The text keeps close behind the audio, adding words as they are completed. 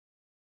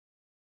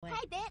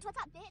Hey bitch, what's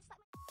up bitch?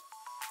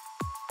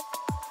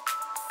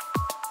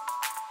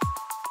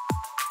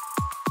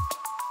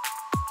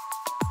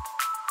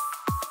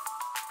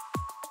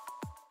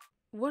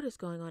 What is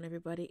going on,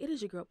 everybody? It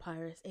is your girl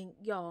Pyrus, and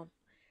y'all,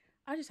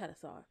 I just had a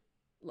thought.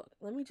 Look,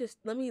 let me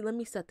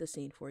set the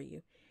scene for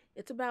you.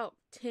 It's about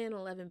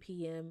 10-11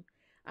 p.m.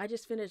 I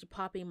just finished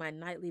popping my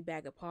nightly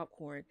bag of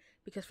popcorn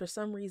because for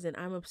some reason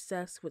I'm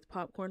obsessed with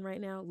popcorn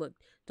right now. Look,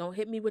 don't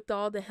hit me with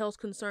all the health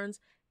concerns.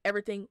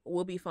 Everything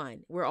will be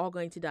fine. We're all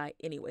going to die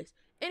anyways.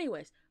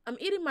 I'm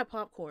eating my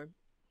popcorn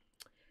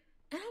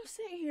and I'm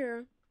sitting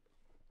here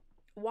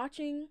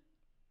watching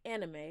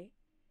anime and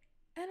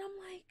I'm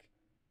like,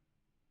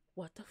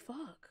 what the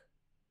fuck?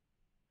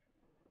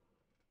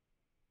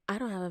 I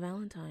don't have a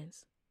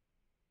Valentine's.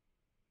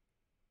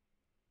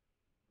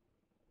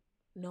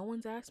 No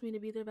one's asked me to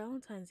be their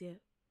Valentine's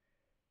yet.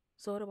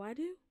 So what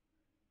do?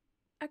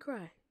 I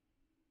cry.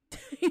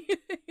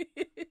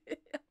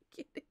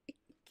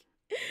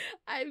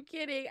 I'm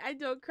kidding. I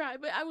don't cry.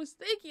 But I was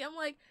thinking, I'm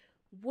like,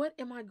 what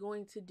am I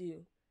going to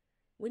do?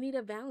 We need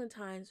a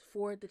Valentine's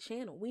for the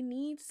channel. We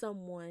need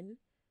someone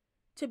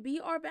to be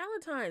our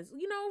Valentine's,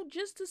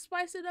 just to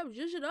spice it up,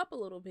 zhuzh it up a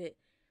little bit.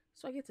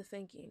 So I get to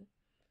thinking.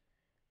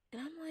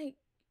 And I'm like,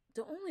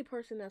 the only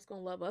person that's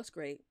going to love us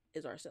great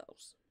is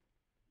ourselves.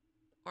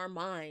 Our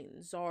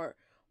minds, our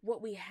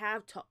what we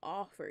have to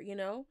offer,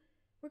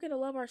 We're going to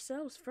love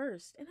ourselves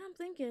first. And I'm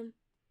thinking,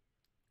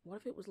 what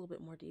if it was a little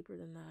bit more deeper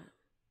than that?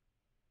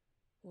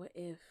 What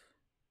if?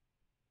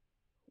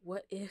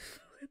 I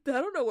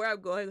don't know where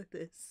I'm going with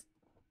this.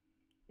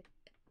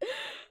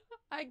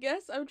 I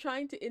guess I'm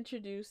trying to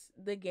introduce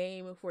the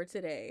game for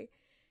today.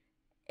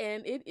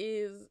 And it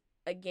is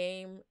a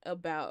game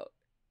about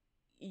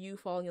you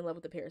falling in love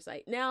with a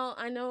parasite. Now,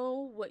 I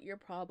know what you're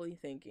probably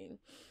thinking.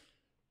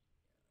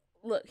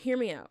 Look, hear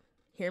me out.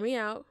 Hear me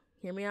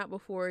out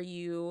before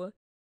you.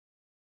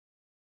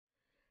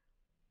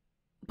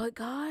 But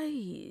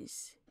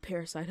guys,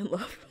 parasite in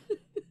love.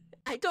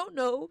 I don't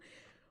know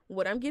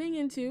what I'm getting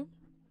into.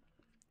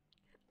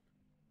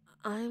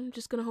 I'm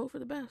just gonna hope for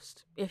the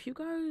best. If you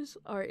guys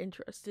are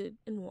interested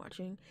in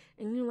watching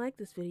and you like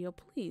this video,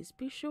 please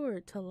be sure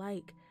to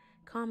like,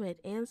 comment,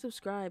 and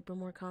subscribe for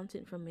more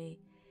content from me.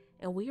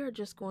 And we are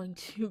just going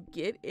to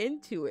get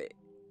into it.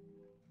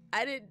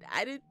 I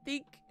didn't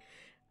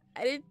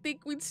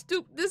think we'd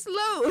stoop this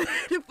low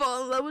to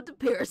fall in love with the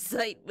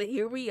parasite, but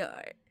here we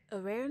are. A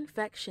rare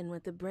infection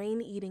with the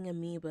brain-eating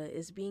amoeba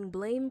is being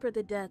blamed for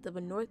the death of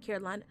a North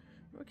Carolina?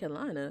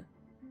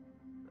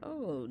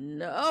 Oh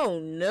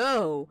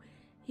no.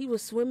 He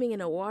was swimming in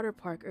a water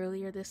park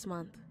earlier this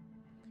month.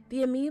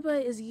 The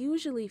amoeba is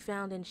usually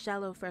found in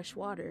shallow fresh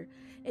water.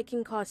 It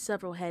can cause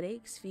several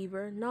headaches,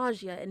 fever,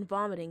 nausea, and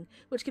vomiting,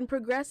 which can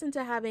progress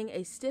into having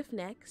a stiff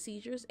neck,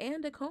 seizures,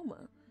 and a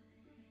coma.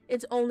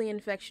 It's only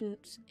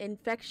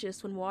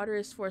infectious when water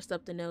is forced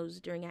up the nose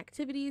during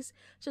activities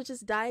such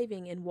as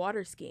diving and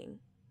water skiing.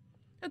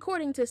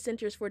 According to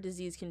Centers for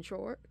Disease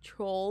Control,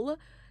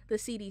 the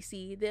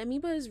CDC, the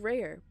amoeba is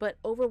rare but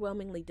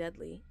overwhelmingly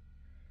deadly.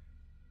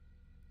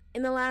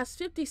 In the last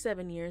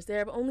 57 years, there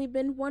have only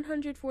been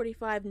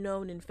 145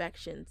 known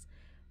infections,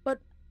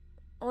 but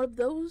of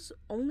those,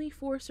 only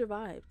 4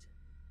 survived.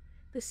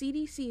 The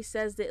CDC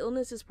says the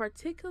illness is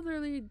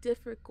particularly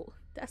difficult.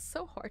 That's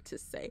so hard to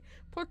say.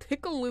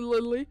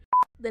 Particularly.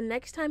 The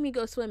next time you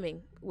go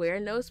swimming, wear a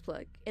nose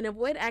plug and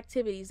avoid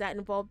activities that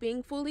involve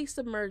being fully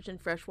submerged in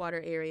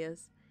freshwater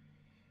areas.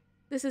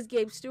 This is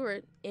Gabe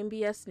Stewart,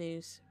 NBS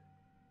News.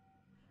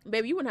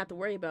 Baby, you wouldn't have to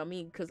worry about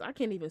me because I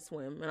can't even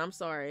swim. And I'm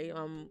sorry,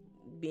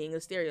 being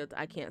a stereotype,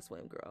 I can't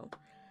swim, girl.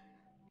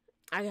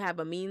 I have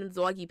a mean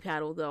doggy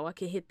paddle, though. I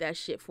can hit that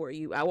shit for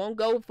you. I won't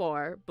go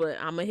far, but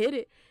I'm going to hit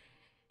it.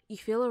 You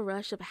feel a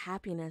rush of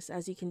happiness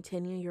as you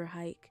continue your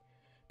hike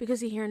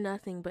because you hear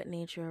nothing but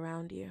nature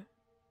around you.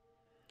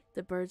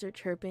 The birds are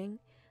chirping,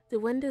 the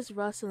wind is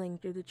rustling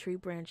through the tree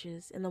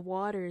branches, and the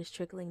water is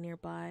trickling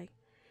nearby.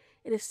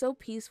 It is so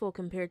peaceful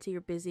compared to your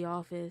busy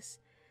office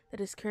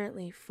that is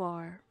currently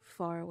far,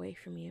 far away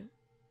from you.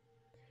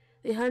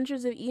 The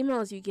hundreds of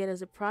emails you get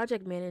as a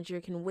project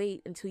manager can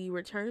wait until you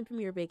return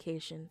from your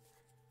vacation.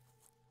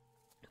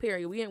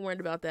 Period. We ain't worried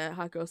about that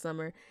hot girl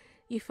summer.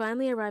 You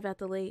finally arrive at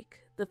the lake.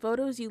 The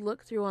photos you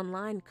looked through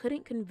online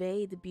couldn't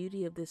convey the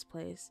beauty of this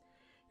place.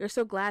 You're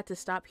so glad to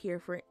stop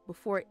here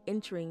before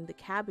entering the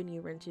cabin you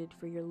rented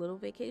for your little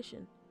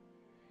vacation.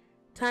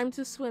 Time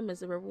to swim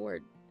is a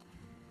reward.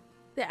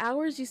 The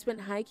hours you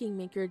spent hiking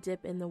make your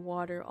dip in the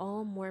water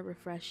all more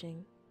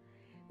refreshing.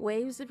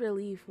 Waves of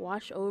relief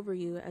wash over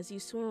you as you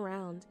swim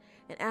around,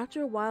 and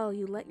after a while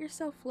you let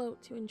yourself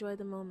float to enjoy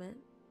the moment.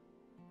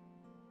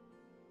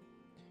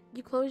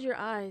 You close your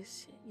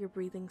eyes, your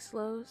breathing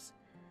slows.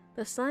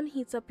 The sun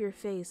heats up your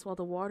face while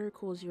the water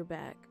cools your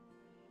back.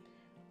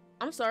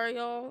 I'm sorry,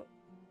 y'all.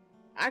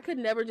 I could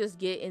never just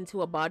get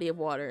into a body of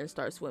water and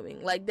start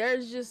swimming. Like,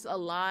 there's just a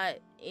lot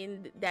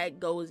that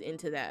goes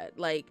into that.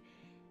 Like,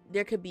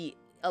 there could be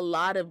a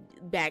lot of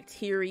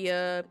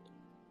bacteria,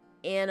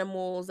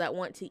 animals that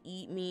want to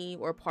eat me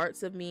or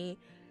parts of me.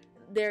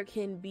 there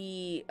can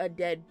be a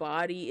dead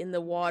body in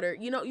the water.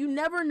 You know, you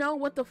never know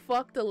what the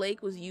fuck the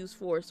lake was used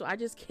for, so I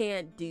just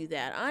can't do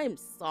that. I'm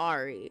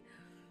sorry.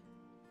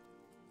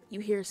 You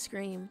hear a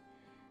scream,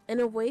 and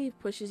a wave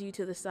pushes you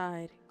to the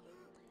side.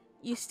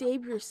 You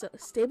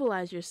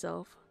stabilize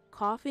yourself,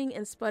 coughing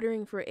and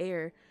sputtering for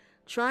air,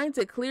 trying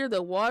to clear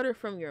the water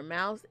from your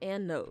mouth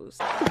and nose.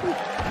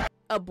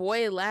 A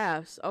boy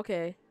laughs.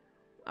 Okay.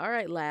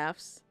 Alright,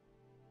 laughs.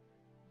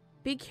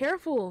 Be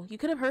careful. You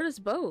could have hurt us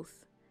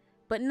both.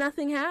 But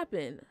nothing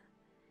happened.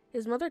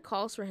 His mother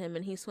calls for him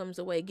and he swims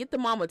away. Get the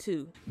mama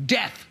too.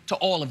 Death to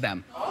all of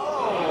them.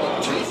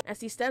 Oh.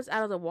 As he steps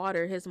out of the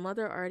water, his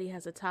mother already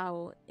has a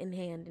towel in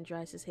hand and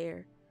dries his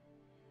hair.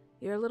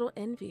 You're a little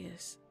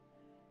envious.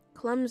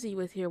 Clumsy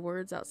with your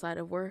words outside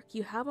of work,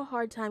 you have a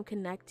hard time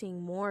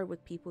connecting more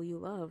with people you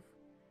love.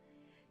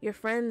 Your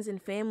friends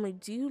and family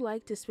do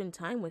like to spend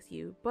time with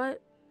you,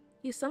 but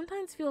you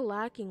sometimes feel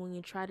lacking when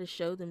you try to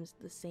show them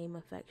the same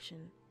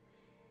affection.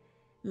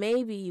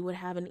 Maybe you would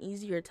have an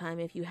easier time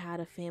if you had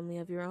a family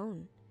of your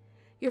own.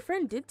 Your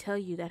friend did tell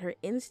you that her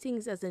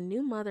instincts as a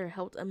new mother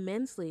helped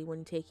immensely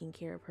when taking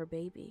care of her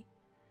baby.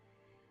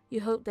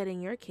 You hope that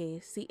in your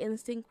case, the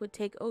instinct would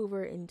take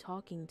over in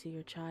talking to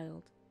your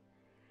child.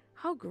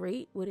 How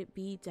great would it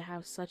be to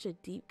have such a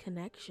deep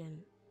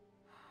connection?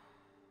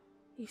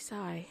 You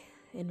sigh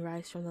and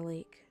rise from the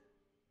lake.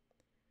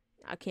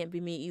 I can't be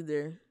me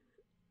either.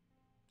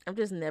 I'm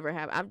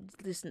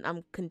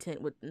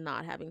content with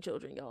not having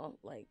children, y'all.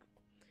 Like,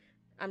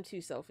 I'm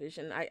too selfish,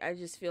 and I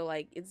just feel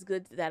like it's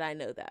good that I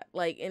know that.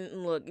 Like,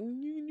 and look,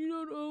 you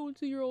don't know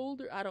until you're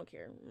older. I don't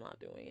care. I'm not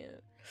doing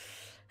it.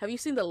 Have you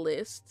seen the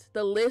list?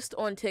 The list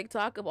on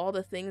TikTok of all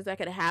the things that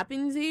could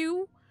happen to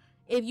you?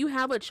 If you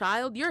have a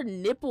child, your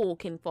nipple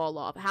can fall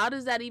off. How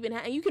does that even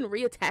happen? You can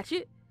reattach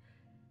it?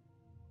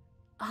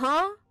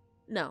 Huh?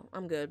 No,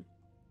 I'm good.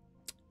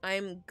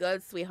 I'm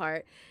good,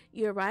 sweetheart.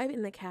 You arrive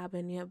in the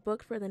cabin you have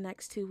booked for the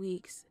next 2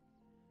 weeks.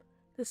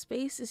 The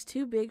space is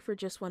too big for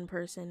just one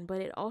person,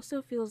 but it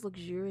also feels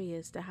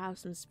luxurious to have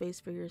some space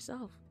for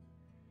yourself.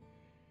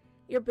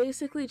 You're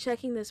basically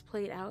checking this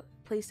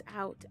place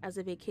out as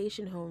a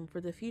vacation home for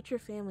the future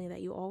family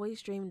that you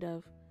always dreamed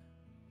of.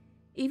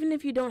 Even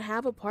if you don't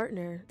have a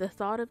partner, the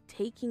thought of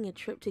taking a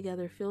trip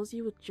together fills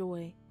you with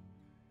joy.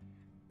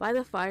 By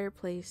the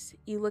fireplace,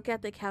 you look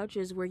at the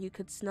couches where you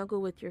could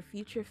snuggle with your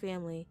future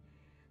family.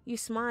 You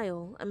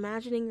smile,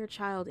 imagining your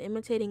child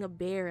imitating a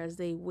bear as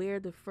they wear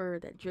the fur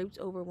that drapes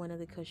over one of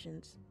the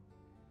cushions.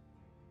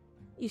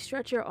 You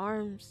stretch your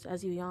arms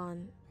as you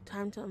yawn,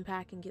 time to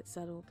unpack and get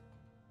settled.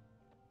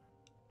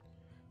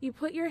 You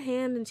put your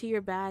hand into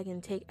your bag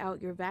and take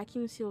out your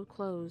vacuum-sealed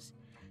clothes.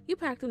 You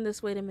pack them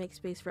this way to make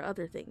space for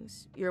other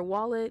things. Your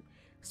wallet,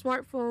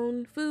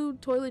 smartphone,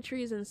 food,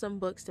 toiletries, and some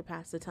books to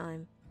pass the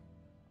time.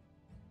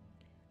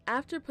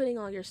 After putting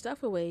all your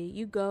stuff away,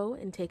 you go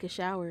and take a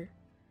shower.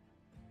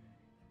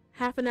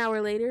 Half an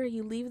hour later,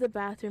 you leave the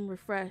bathroom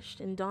refreshed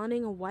and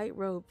donning a white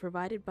robe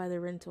provided by the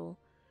rental,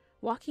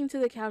 walking to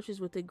the couches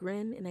with a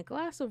grin and a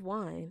glass of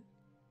wine.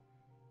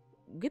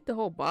 Get the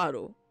whole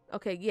bottle.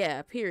 Okay,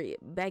 yeah, period.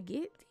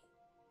 Baguette?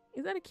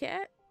 Is that a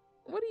cat?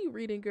 What are you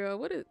reading, girl?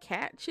 What is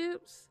cat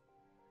chips?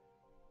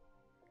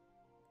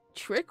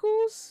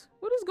 Trickles?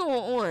 What is going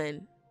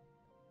on?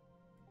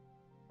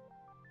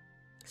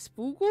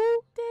 Spookle?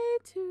 Day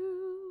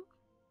 2.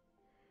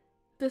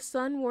 The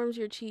sun warms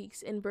your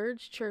cheeks and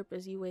birds chirp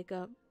as you wake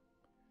up.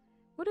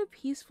 What a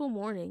peaceful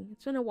morning.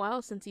 It's been a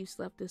while since you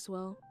slept this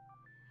well.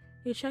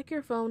 You check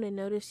your phone and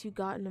notice you've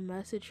gotten a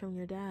message from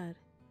your dad.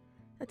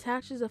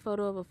 Attached is a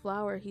photo of a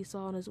flower he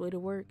saw on his way to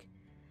work.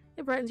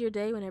 It brightens your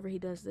day whenever he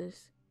does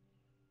this.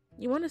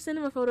 You want to send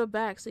him a photo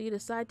back, so you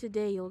decide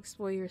today you'll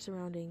explore your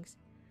surroundings.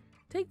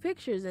 Take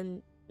pictures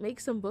and make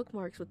some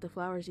bookmarks with the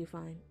flowers you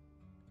find.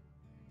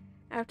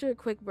 After a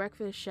quick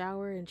breakfast,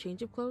 shower, and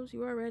change of clothes,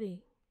 you are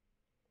ready.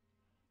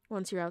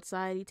 Once you're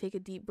outside, you take a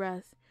deep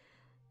breath.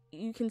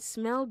 You can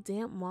smell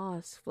damp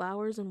moss,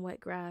 flowers, and wet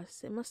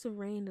grass. It must have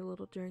rained a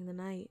little during the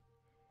night.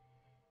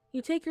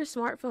 You take your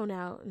smartphone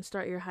out and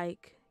start your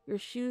hike. Your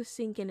shoes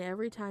sink in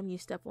every time you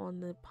step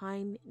on the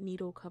pine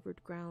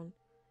needle-covered ground.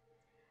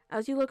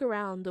 As you look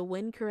around, the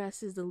wind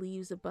caresses the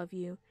leaves above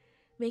you,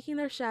 making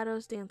their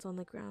shadows dance on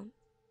the ground.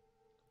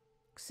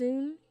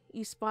 Soon,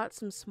 you spot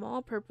some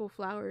small purple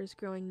flowers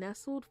growing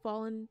nestled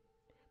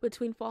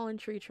between fallen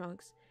tree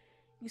trunks.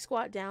 You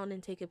squat down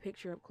and take a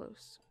picture up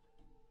close.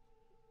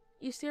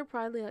 You stare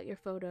proudly at your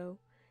photo.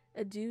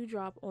 A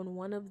dewdrop on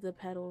one of the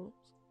petals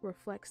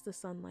reflects the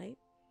sunlight,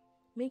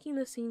 making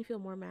the scene feel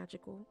more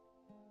magical.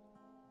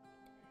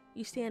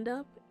 You stand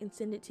up and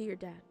send it to your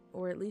dad,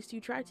 or at least you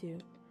try to.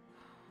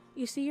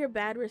 You see your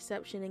bad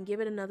reception and give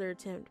it another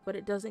attempt, but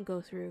it doesn't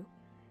go through.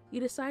 You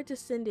decide to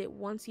send it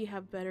once you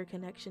have better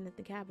connection at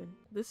the cabin.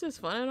 This is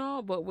fun and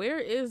all, but where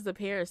is the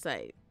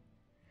parasite?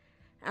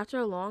 After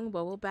a long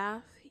bubble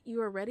bath,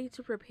 you are ready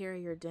to prepare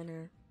your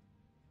dinner.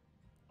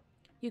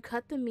 You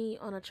cut the meat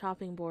on a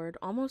chopping board,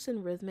 almost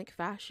in rhythmic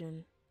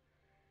fashion.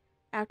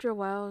 After a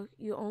while,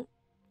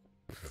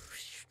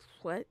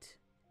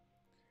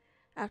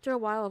 After a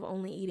while of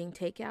only eating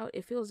takeout,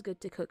 it feels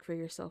good to cook for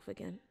yourself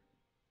again.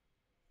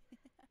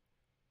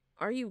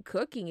 Are you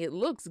cooking? It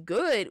looks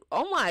good.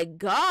 Oh my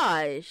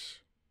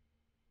gosh.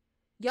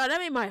 Y'all, that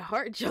made my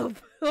heart jump.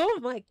 Oh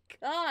my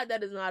god,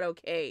 that is not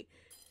okay.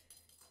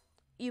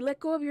 You let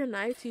go of your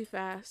knife too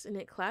fast and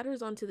it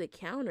clatters onto the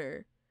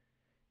counter.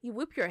 You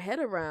whip your head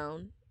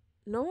around.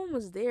 No one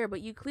was there,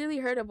 but you clearly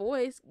heard a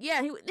voice.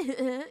 Yeah, he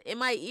in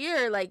my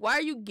ear. Like, why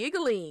are you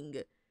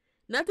giggling?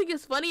 Nothing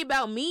is funny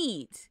about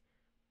meat.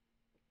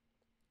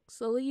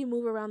 Slowly you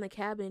move around the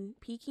cabin,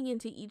 peeking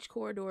into each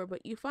corridor,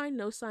 but you find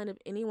no sign of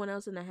anyone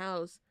else in the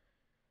house.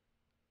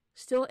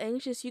 Still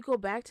anxious, you go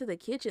back to the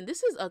kitchen.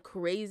 This is a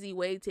crazy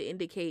way to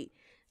indicate,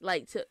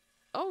 like,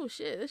 oh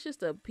shit, it's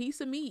just a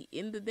piece of meat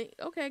in the thing.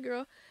 Okay,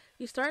 girl.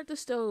 You start the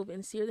stove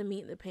and sear the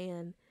meat in the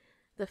pan.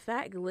 The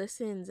fat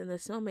glistens and the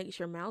smell makes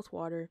your mouth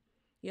water.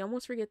 You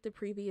almost forget the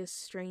previous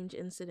strange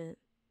incident.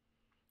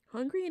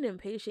 Hungry and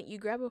impatient, you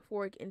grab a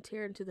fork and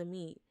tear into the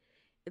meat.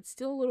 It's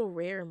still a little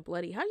rare and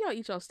bloody. How y'all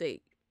eat y'all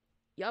steak?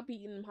 Y'all be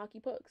eating hockey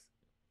pucks?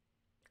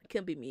 It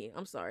can't be me.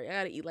 I'm sorry. I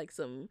gotta eat like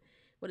some,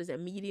 what is that,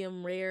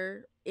 medium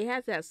rare? It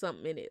has to have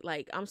something in it.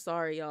 Like, I'm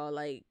sorry, y'all.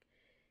 Like,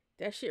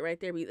 that shit right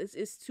there,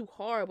 it's too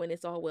hard when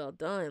it's all well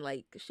done.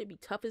 Like, it should be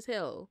tough as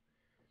hell.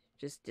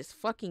 Just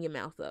fucking your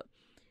mouth up.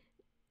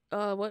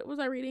 What was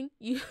I reading?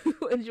 You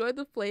enjoy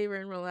the flavor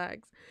and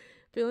relax.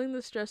 Feeling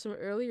the stress from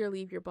earlier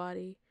leave your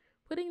body.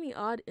 Putting the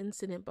odd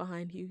incident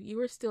behind you, you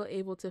were still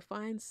able to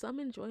find some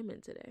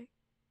enjoyment today.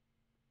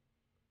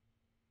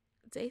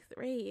 Day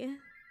 3.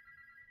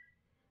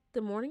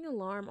 The morning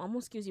alarm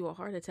almost gives you a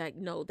heart attack.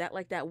 No, that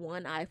like that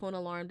one iPhone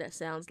alarm that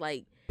sounds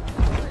like...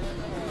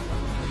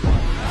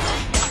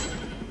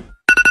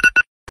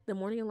 The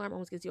morning alarm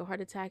almost gives you a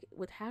heart attack.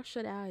 With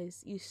half-shut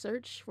eyes, you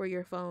search for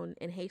your phone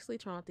and hastily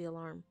turn off the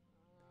alarm.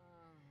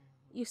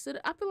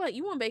 I feel like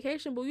you on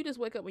vacation, but you just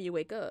wake up when you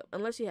wake up,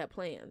 unless you have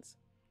plans.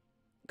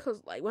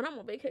 Cause like when I'm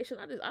on vacation,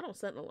 I don't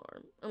set an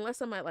alarm unless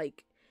I'm at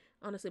like,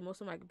 honestly, most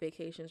of my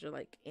vacations are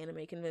like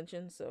anime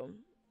conventions, so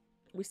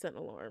we set an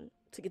alarm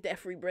to get that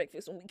free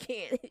breakfast when we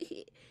can.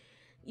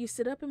 You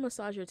sit up and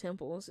massage your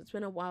temples. It's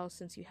been a while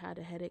since you had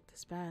a headache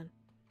this bad.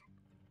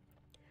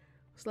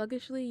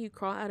 Sluggishly, you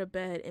crawl out of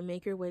bed and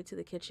make your way to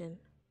the kitchen.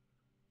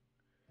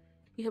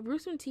 You have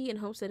brewed some tea in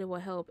hopes that it will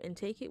help and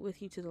take it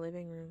with you to the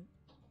living room.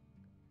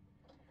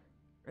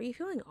 Are you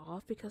feeling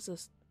off because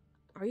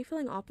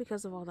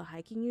of all the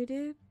hiking you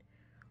did?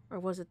 Or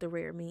was it the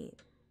rare meat?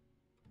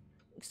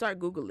 Start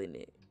Googling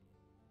it.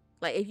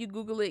 Like, if you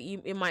Google it,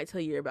 it might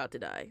tell you you're about to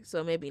die.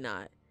 So maybe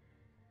not.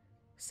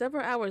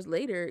 Several hours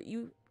later,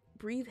 you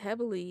breathe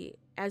heavily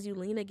as you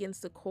lean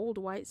against the cold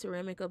white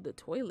ceramic of the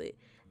toilet.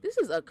 This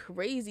is a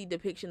crazy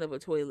depiction of a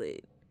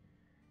toilet.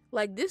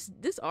 Like, this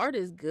art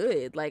is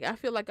good. Like, I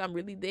feel like I'm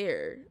really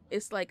there.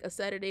 It's like a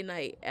Saturday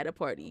night at a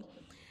party.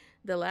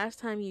 The last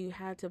time you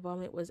had to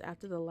vomit was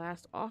after the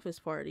last office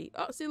party.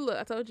 Oh, see, look,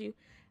 I told you.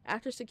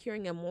 After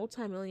securing a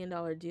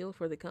multi-million-dollar deal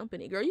for the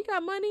company. Girl, you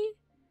got money?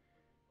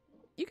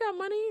 You got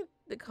money?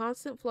 The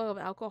constant flow of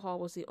alcohol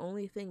was the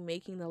only thing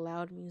making the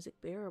loud music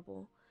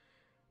bearable.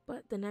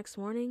 But the next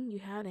morning, you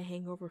had a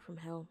hangover from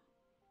hell.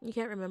 You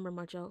can't remember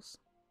much else.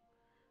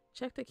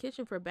 Check the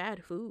kitchen for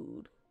bad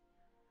food.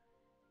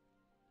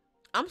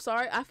 I'm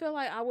sorry. I feel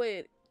like I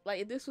would...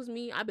 Like, if this was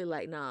me, I'd be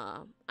like,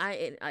 nah.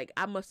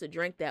 I must have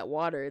drank that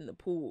water in the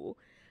pool.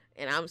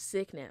 And I'm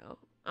sick now.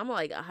 I'm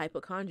like a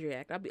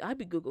hypochondriac. I'd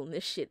be Googling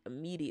this shit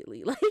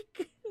immediately.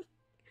 Like,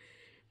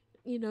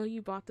 you know,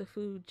 you bought the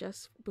food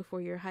just before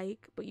your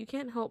hike. But you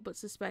can't help but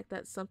suspect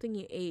that something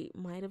you ate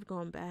might have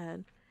gone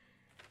bad.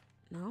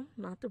 No,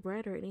 not the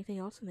bread or anything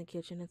else in the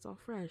kitchen. It's all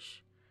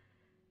fresh.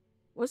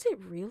 Was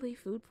it really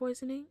food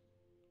poisoning?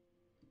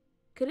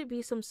 Could it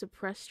be some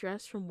suppressed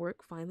stress from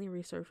work finally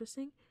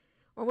resurfacing?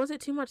 Or was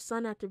it too much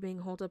sun after being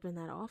holed up in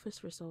that office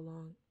for so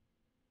long?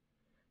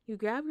 You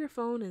grab your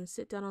phone and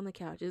sit down on the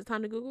couch. Is it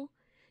time to Google?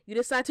 You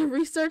decide to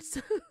research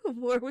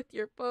more with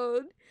your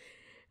phone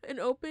and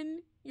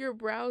open your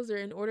browser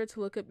in order to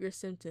look up your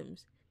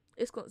symptoms.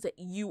 It's going to say,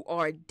 you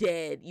are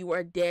dead. You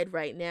are dead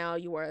right now.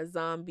 You are a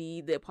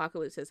zombie. The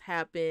apocalypse has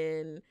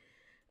happened.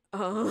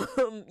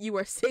 You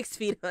are 6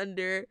 feet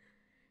under.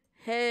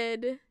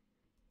 Head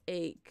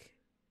ache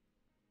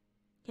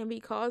can be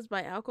caused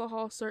by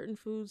alcohol, certain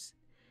foods,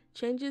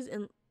 changes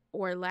in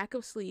or lack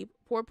of sleep,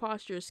 poor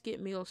posture, skip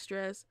meals,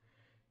 stress.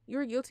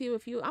 You're guilty of a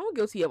few. I'm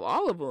guilty of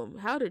all of them.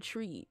 How to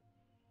treat.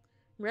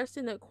 Rest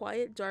in a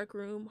quiet, dark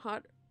room.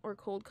 Hot or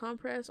cold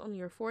compress on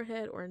your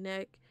forehead or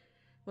neck.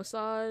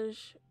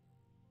 Massage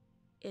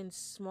in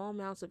small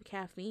amounts of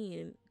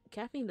caffeine.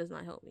 Caffeine does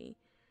not help me.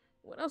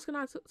 What else can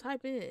I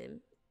type in?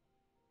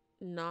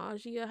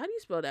 Nausea. How do you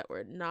spell that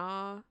word?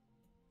 Not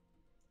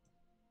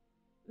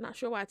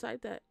sure why I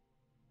typed that.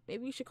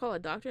 Maybe you should call a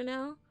doctor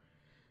now.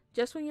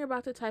 Just when you're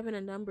about to type in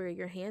a number,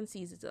 your hand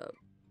seizes up.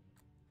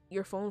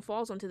 Your phone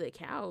falls onto the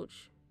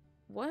couch.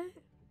 What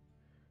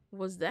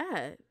was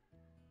that?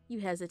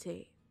 You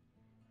hesitate.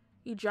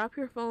 You drop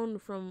your phone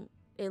from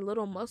a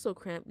little muscle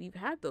cramp. You've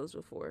had those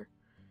before.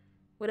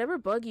 Whatever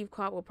bug you've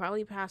caught will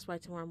probably pass by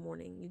tomorrow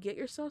morning. You get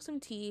yourself some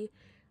tea,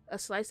 a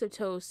slice of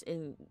toast,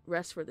 and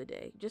rest for the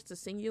day. Just a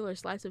singular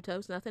slice of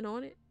toast, nothing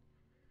on it?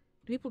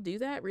 Do people do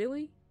that?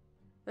 Really?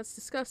 That's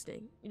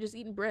disgusting. You're just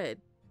eating bread.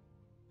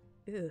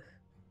 Ugh.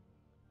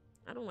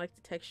 I don't like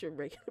the texture of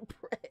regular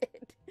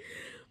bread.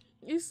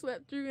 You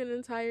slept through an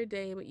entire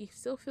day, but you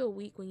still feel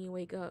weak when you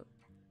wake up.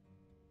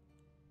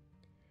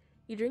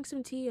 You drink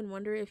some tea and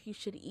wonder if you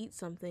should eat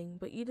something,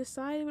 but you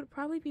decide it would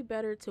probably be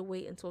better to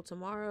wait until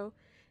tomorrow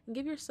and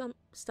give your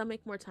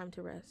stomach more time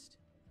to rest.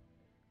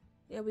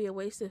 It'll be a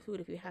waste of food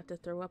if you have to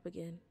throw up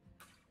again.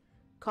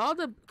 Call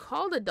the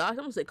doctor. I'm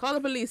gonna say call the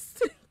police.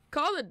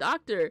 Call the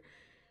doctor.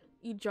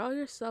 You draw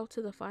yourself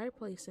to the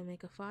fireplace and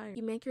make a fire.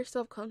 You make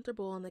yourself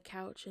comfortable on the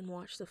couch and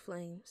watch the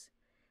flames.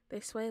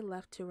 They sway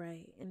left to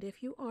right, and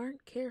if you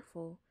aren't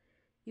careful,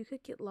 you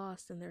could get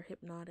lost in their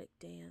hypnotic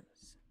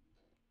dance.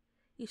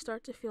 You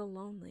start to feel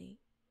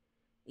lonely.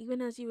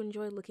 Even as you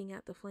enjoy looking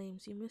at the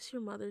flames, you miss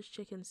your mother's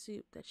chicken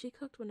soup that she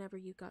cooked whenever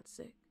you got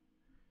sick.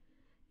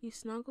 You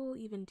snuggle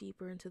even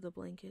deeper into the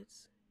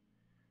blankets.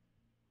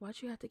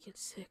 Why'd you have to get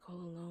sick all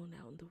alone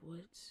out in the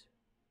woods?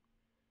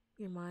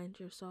 Your mind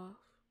drifts off,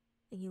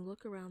 and you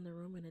look around the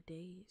room in a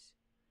daze.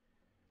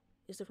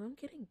 Is the room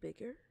getting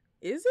bigger?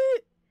 Is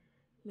it?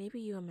 Maybe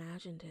you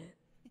imagined it.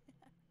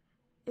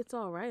 It's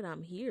alright,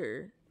 I'm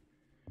here.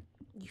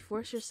 You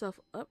force yourself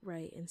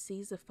upright and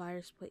seize the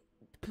fireplace.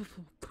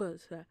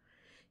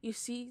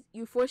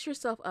 You force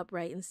yourself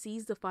upright and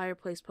seize the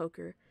fireplace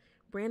poker,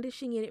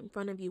 brandishing it in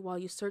front of you while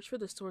you search for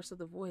the source of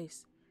the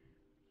voice.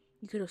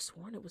 You could have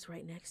sworn it was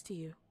right next to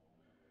you.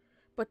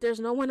 But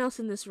there's no one else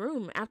in this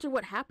room. After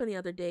what happened the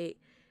other day,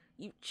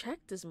 you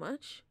checked as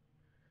much.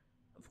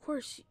 Of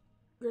course,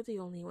 you're the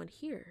only one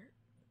here,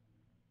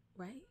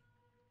 right?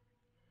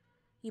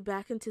 You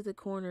back into the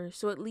corner,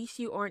 so at least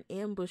you aren't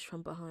ambushed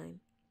from behind.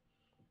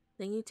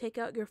 Then you take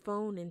out your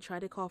phone and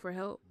try to call for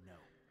help.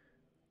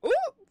 No.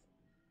 Ooh!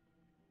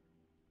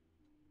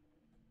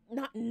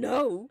 Not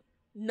no.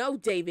 No,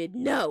 David,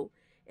 no.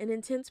 An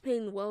intense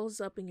pain wells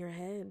up in your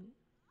head.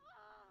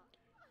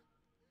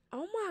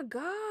 Oh my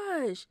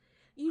gosh.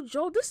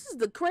 Joel, this is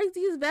the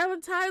craziest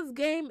Valentine's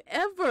game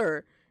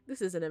ever.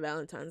 This isn't a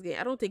Valentine's game.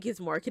 I don't think it's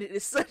marketed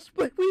as such,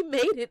 but we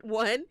made it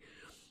one.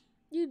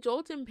 You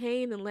jolt in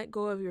pain and let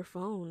go of your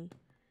phone.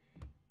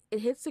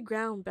 It hits the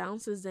ground,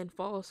 bounces, then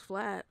falls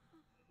flat.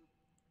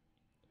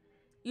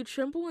 You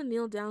tremble and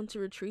kneel down to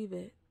retrieve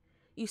it.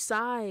 You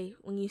sigh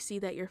when you see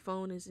that your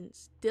phone is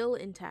still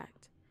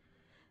intact.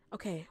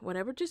 Okay,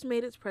 whatever just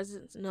made its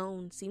presence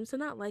known seems to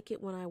not like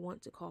it when I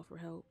want to call for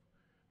help.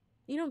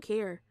 You don't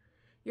care.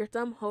 Your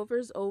thumb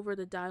hovers over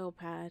the dial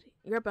pad.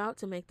 You're about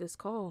to make this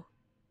call.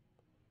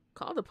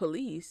 Call the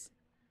police.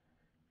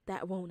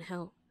 That won't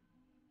help.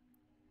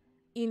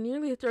 You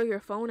nearly throw your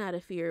phone out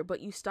of fear,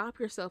 but you stop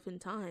yourself in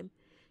time.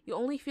 You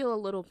only feel a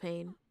little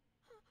pain.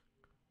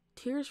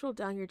 Tears roll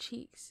down your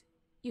cheeks.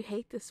 You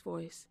hate this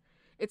voice.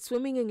 It's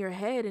swimming in your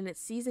head and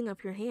it's seizing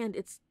up your hand.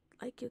 It's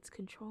like it's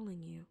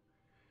controlling you.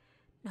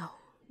 No,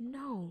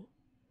 no.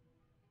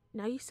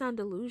 Now you sound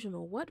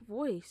delusional. What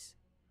voice?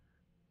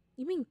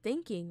 You mean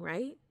thinking,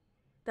 right?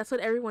 That's what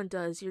everyone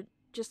does. You're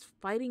just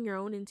fighting your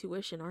own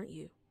intuition, aren't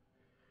you?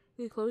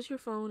 You close your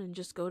phone and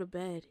just go to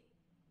bed.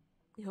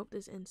 You hope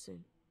this ends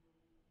soon.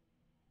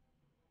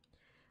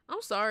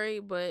 I'm sorry,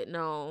 but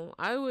no.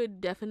 I would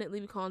definitely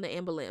be calling the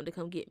ambulance to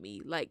come get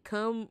me. Like,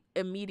 come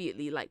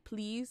immediately. Like,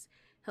 please.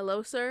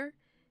 Hello, sir?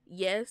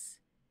 Yes,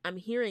 I'm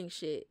hearing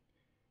shit.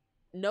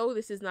 No,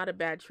 this is not a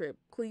bad trip.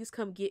 Please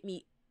come get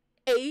me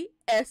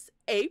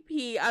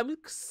ASAP. I'm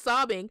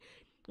sobbing.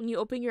 When you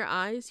open your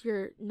eyes,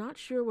 you're not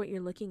sure what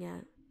you're looking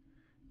at.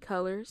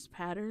 Colors,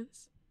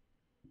 patterns.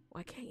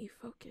 Why can't you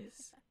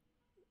focus?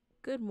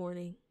 Good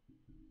morning.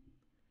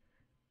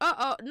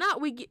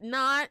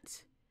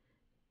 Not.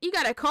 You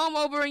got a comb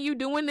over and you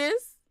doing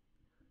this?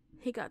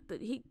 He got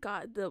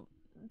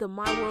the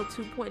My World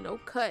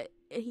 2.0 cut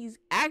and he's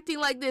acting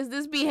like this.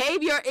 This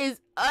behavior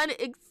is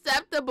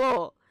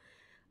unacceptable.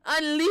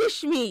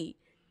 Unleash me.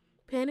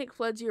 Panic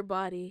floods your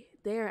body.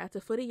 There, at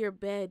the foot of your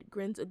bed,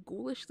 grins a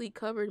ghoulishly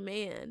covered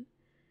man.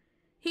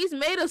 He's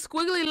made of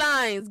squiggly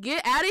lines.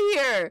 Get out of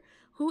here.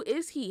 Who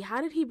is he?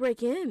 How did he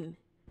break in?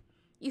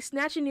 You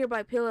snatch a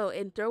nearby pillow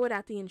and throw it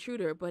at the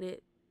intruder, but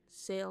it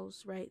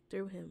sails right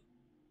through him.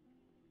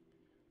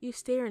 You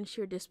stare in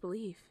sheer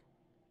disbelief.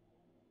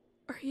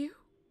 Are you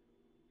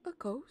a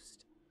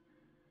ghost?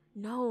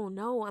 No,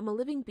 I'm a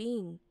living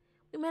being.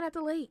 We met at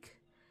the lake.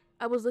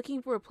 I was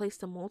looking for a place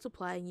to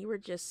multiply, and you were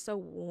just so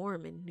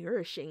warm and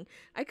nourishing.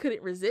 I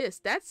couldn't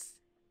resist.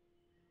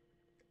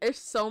 There's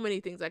so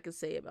many things I could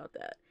say about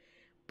that.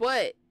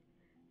 But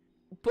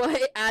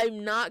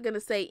I'm not going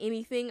to say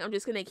anything. I'm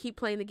just going to keep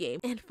playing the game.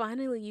 And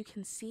finally, you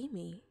can see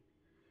me.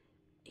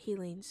 He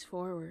leans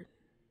forward.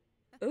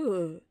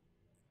 Ugh,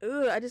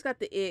 I just got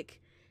the ick.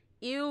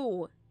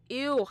 Ew,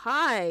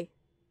 hi.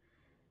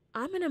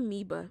 I'm an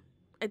amoeba.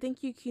 I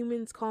think you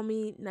humans call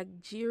me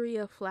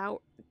Nigeria flower.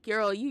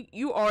 Girl,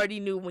 you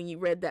already knew when you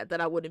read that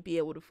I wouldn't be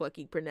able to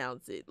fucking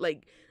pronounce it.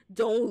 Like,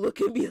 don't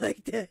look at me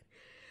like that.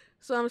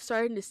 So I'm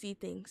starting to see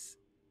things.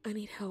 I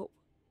need help.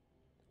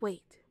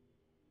 Wait.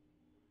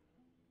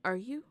 Are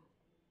you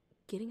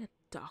getting a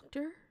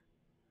doctor?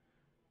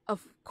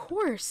 Of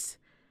course.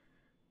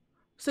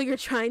 So you're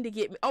trying to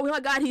get me. Oh my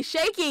god, he's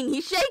shaking!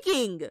 He's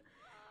shaking!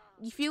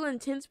 You feel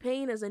intense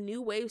pain as a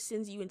new wave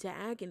sends you into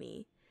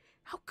agony.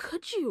 How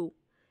could you?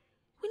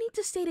 We need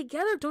to stay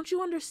together, don't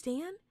you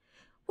understand?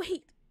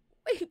 Wait,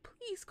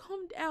 please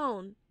calm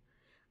down.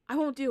 I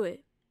won't do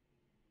it.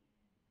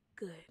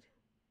 Good.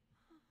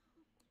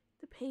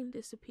 The pain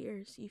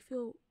disappears. You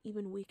feel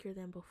even weaker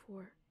than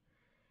before.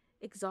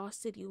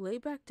 Exhausted, you lay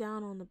back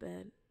down on the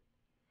bed.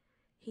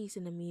 He's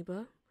an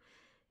amoeba.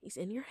 He's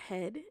in your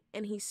head,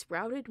 and he's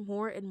sprouted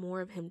more and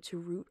more of him to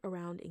root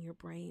around in your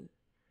brain.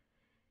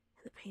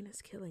 And the pain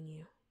is killing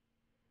you.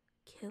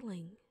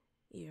 Killing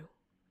you.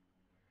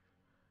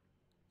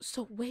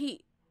 So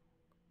wait,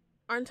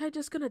 aren't I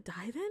just gonna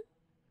die then?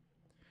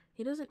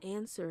 He doesn't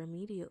answer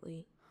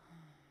immediately.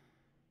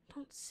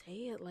 Don't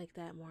say it like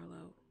that,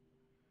 Marlo.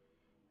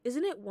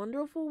 Isn't it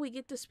wonderful we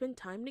get to spend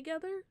time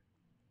together?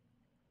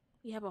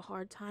 You have a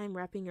hard time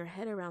wrapping your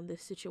head around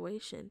this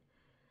situation,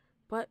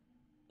 but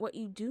what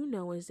you do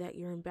know is that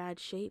you're in bad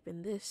shape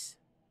and this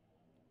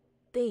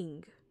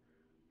thing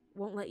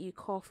won't let you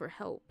call for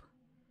help.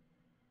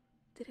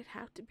 Did it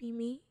have to be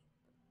me?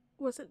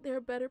 Wasn't there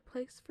a better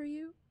place for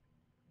you?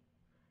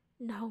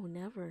 No,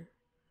 never.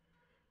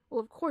 Well,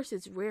 of course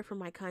it's rare for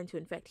my kind to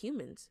infect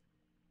humans,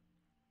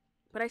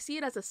 but I see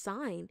it as a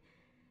sign.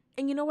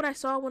 And you know what I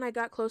saw when I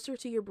got closer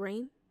to your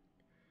brain?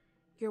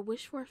 Your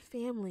wish for a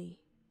family,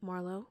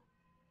 Marlo.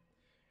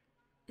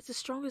 It's as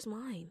strong as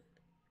mine.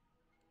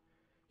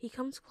 He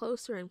comes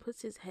closer and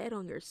puts his head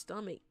on your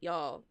stomach.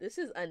 Y'all, this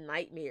is a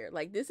nightmare.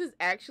 Like, this is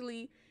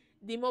actually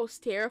the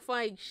most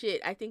terrifying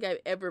shit I think I've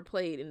ever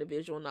played in a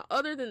visual novel,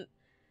 other than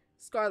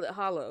Scarlet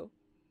Hollow.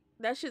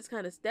 That shit's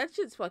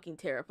fucking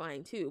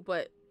terrifying too.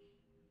 But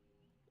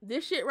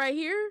this shit right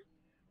here,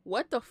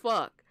 what the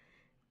fuck?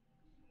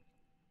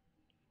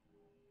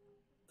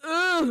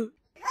 Ugh!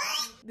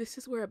 This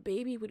is where a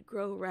baby would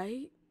grow,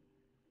 right?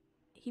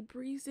 He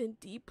breathes in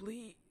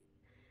deeply.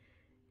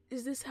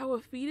 Is this how a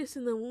fetus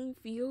in the womb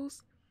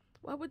feels?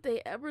 Why would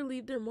they ever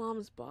leave their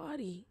mom's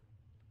body?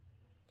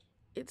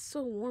 It's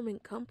so warm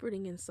and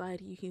comforting inside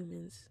you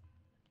humans.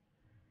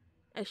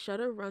 A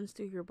shudder runs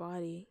through your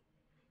body.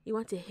 You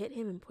want to hit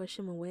him and push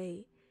him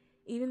away,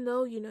 even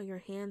though you know your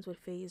hands would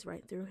phase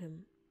right through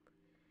him.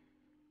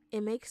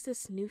 It makes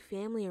this new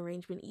family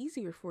arrangement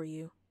easier for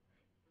you.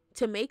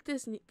 To make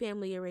this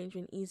family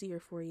arrangement easier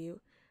for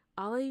you,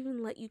 I'll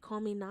even let you call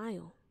me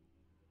Niall.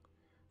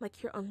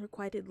 Like your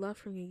unrequited love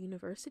from your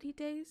university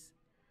days?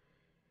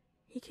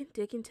 He can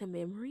dig into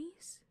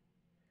memories?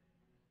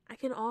 I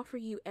can offer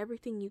you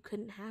everything you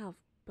couldn't have,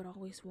 but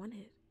always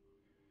wanted.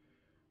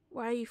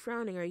 Why are you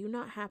frowning? Are you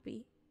not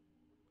happy?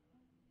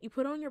 You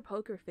put on your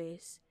poker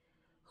face.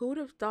 Who would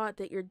have thought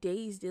that your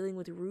days dealing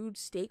with rude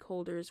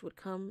stakeholders would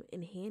come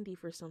in handy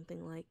for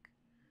something like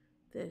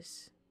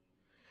this?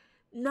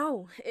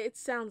 No, it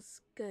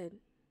sounds good.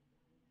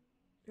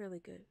 Really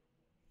good.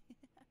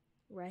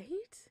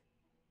 Right?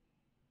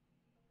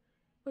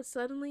 But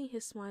suddenly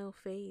his smile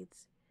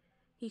fades.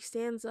 He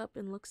stands up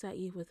and looks at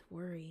you with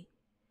worry.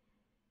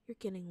 You're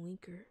getting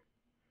weaker.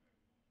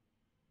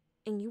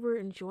 And you were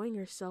enjoying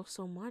yourself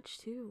so much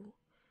too.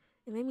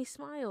 It made me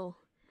smile.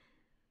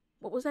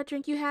 What was that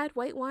drink you had?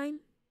 White wine?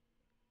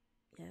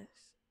 Yes.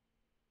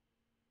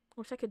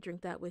 Wish I could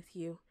drink that with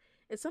you.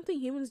 It's something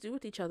humans do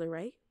with each other,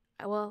 right?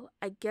 Well,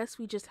 I guess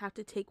we just have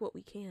to take what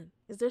we can.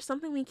 Is there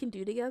something we can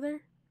do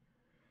together?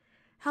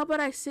 How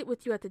about I sit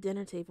with you at the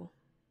dinner table?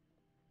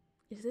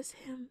 Is this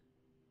him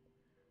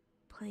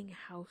playing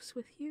house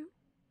with you?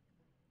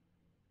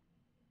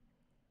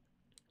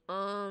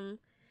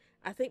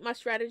 I think my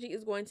strategy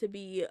is going to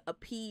be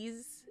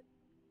appease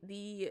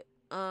the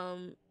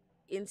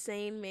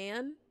insane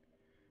man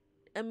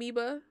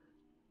amoeba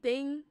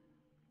thing.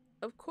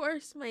 Of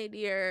course, my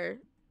dear.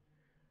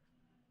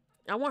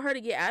 I want her to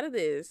get out of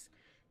this.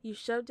 You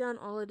shove down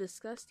all the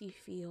disgust you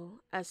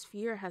feel as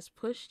fear has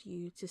pushed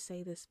you to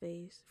say this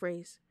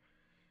phrase.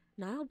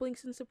 Niall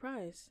blinks in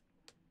surprise.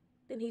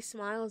 Then he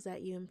smiles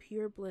at you in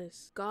pure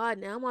bliss. God,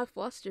 now am I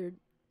flustered.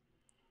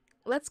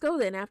 Let's go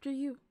then, after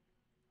you.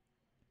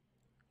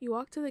 You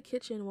walk to the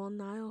kitchen while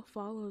Niall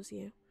follows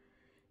you.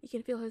 You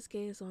can feel his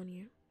gaze on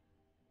you.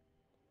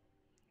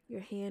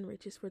 Your hand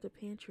reaches for the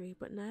pantry,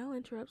 but Niall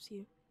interrupts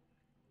you.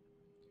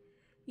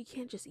 You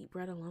can't just eat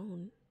bread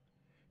alone.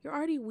 You're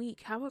already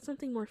weak. How about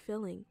something more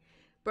filling?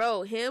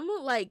 Bro, him,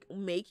 like,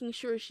 making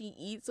sure she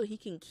eats so he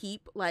can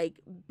keep,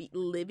 like,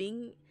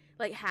 living,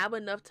 like, have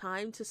enough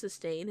time to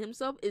sustain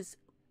himself is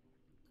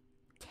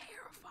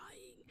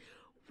terrifying.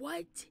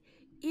 What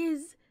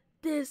is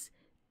this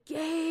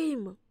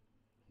game?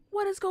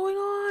 What is going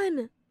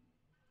on?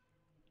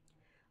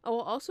 I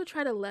will also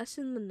try to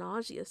lessen the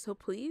nausea, so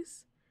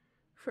please,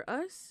 for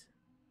us,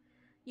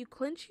 you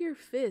clench your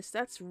fist.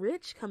 That's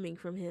rich coming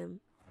from him.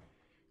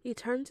 You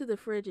turn to the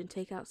fridge and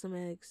take out some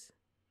eggs.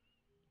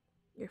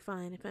 You're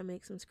fine if I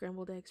make some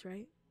scrambled eggs,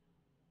 right?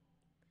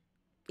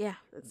 Yeah,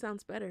 that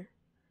sounds better.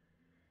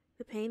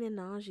 The pain and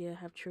nausea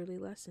have truly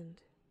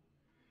lessened.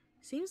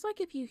 Seems like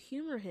if you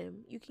humor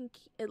him, you can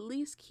at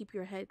least keep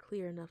your head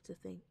clear enough to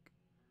think.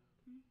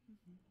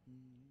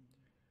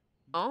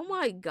 Oh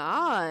my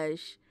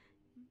gosh.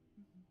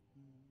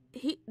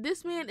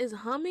 This man is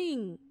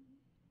humming.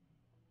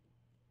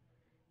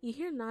 You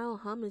hear Niall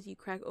hum as you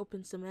crack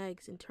open some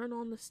eggs and turn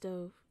on the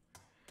stove.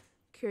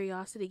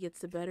 Curiosity gets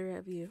the better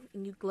of you,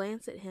 and you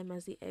glance at him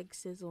as the eggs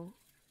sizzle.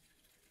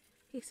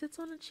 He sits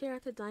on a chair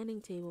at the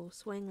dining table,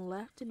 swaying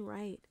left and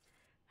right,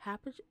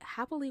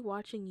 happily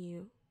watching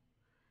you.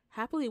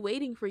 Happily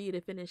waiting for you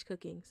to finish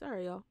cooking.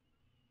 Sorry, y'all.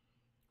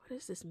 What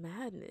is this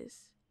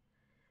madness?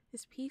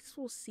 This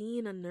peaceful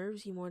scene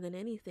unnerves you more than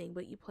anything,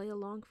 but you play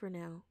along for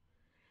now.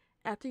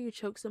 After you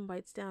choke some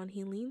bites down,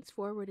 he leans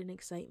forward in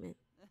excitement.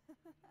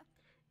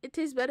 It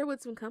tastes better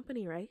with some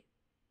company, right?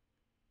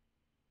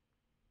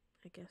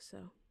 I guess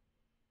so.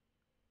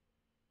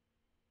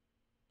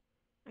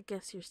 I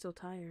guess you're still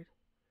tired.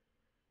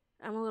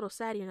 I'm a little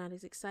sad you're not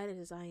as excited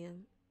as I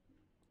am.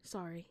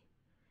 Sorry.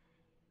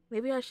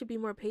 Maybe I should be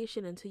more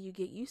patient until you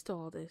get used to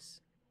all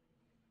this.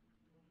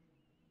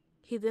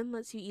 He then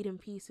lets you eat in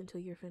peace until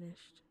you're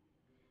finished.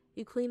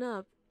 You clean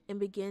up and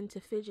begin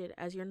to fidget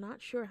as you're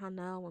not sure how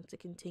Niall wants to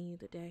continue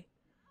the day.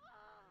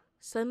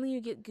 Suddenly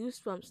you get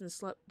goosebumps and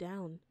slump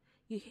down.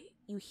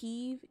 You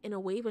heave and a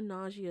wave of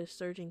nausea is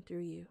surging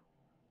through you.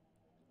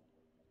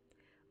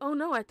 Oh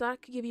no, I thought I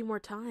could give you more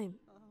time.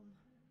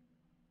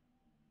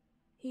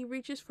 He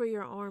reaches for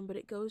your arm, but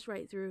it goes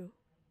right through.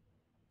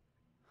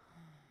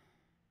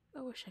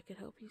 I wish I could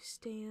help you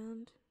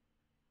stand.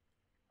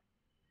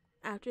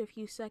 After a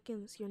few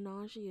seconds, your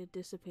nausea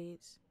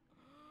dissipates.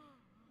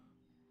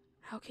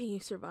 How can you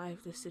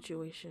survive this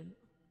situation?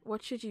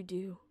 What should you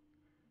do?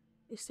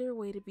 Is there a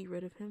way to be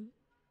rid of him?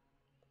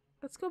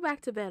 Let's go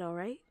back to bed,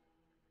 alright?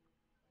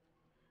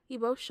 You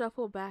both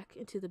shuffle back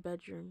into the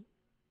bedroom.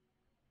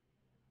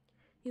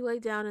 You lay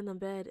down in the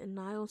bed and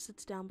Niall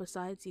sits down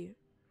beside you.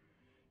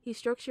 He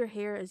strokes your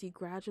hair as you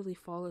gradually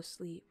fall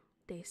asleep.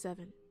 Day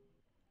 7.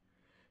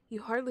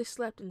 You hardly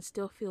slept and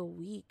still feel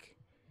weak.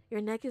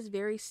 Your neck is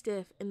very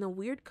stiff and the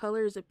weird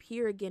colors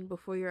appear again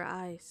before your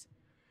eyes.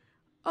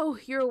 Oh,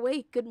 you're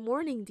awake. Good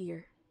morning,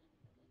 dear.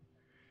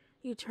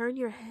 You turn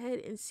your head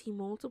and see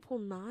multiple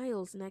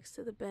Niles next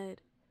to the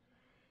bed.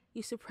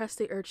 You suppress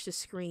the urge to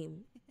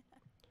scream.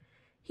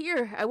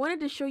 Here, I wanted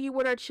to show you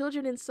what our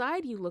children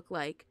inside you look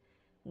like.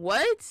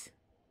 What?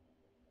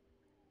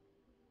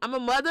 I'm a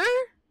mother?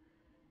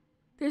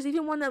 There's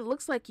even one that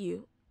looks like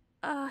you.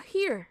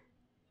 Here.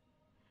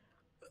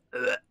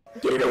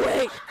 Get it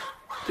away!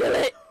 Kill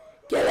it!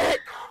 Kill it!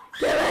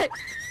 Kill it!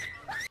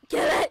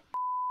 Kill it!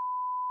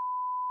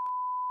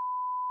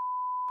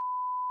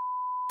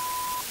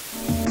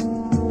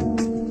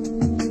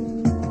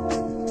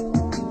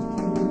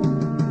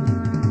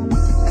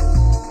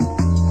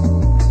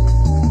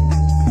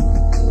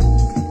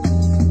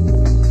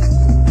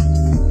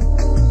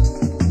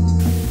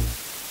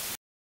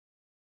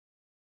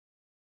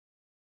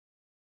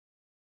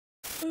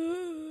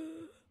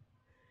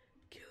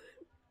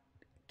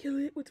 Kill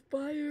it with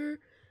fire.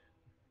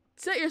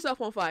 Set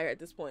yourself on fire at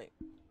this point.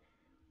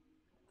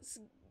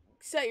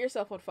 Set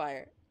yourself on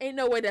fire. Ain't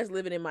no way that's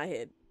living in my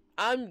head.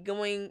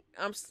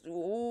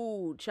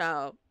 Ooh,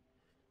 child.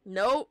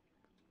 Nope.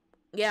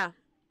 Yeah.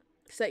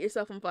 Set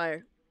yourself on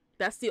fire.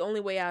 That's the only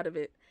way out of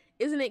it.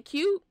 Isn't it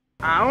cute?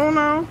 I don't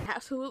know.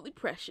 Absolutely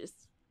precious.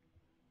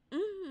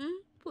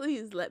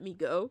 Please let me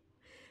go.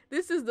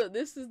 This is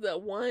the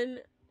one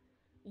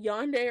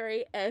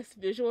yandere-esque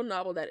visual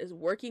novel that is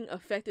working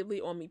effectively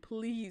on me.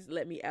 Please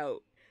let me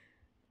out.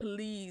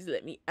 Please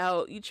let me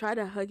out. You try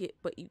to hug it,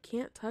 but you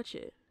can't touch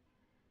it.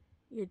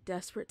 You're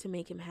desperate to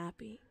make him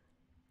happy.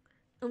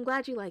 I'm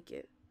glad you like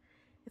it.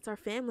 It's our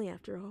family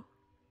after all.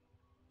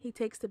 He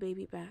takes the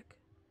baby back.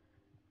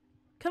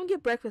 Come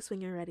get breakfast when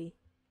you're ready.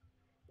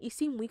 You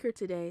seem weaker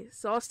today,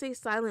 so I'll stay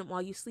silent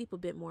while you sleep a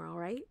bit more,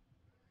 alright?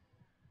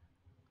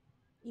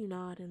 You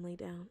nod and lay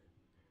down.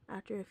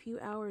 After a few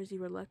hours,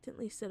 you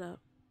reluctantly sit up.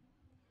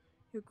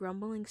 Your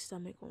grumbling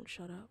stomach won't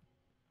shut up.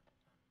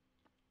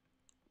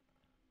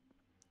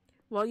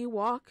 While you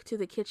walk to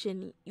the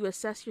kitchen, you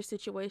assess your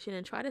situation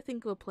and try to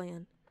think of a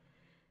plan.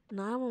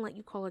 Niall won't let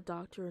you call a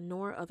doctor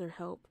nor other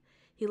help.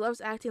 He loves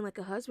acting like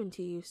a husband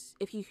to you.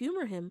 If you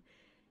humor him,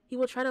 he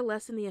will try to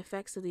lessen the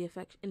effects of the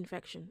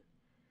infection.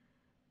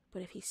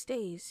 But if he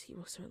stays, he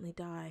will certainly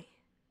die.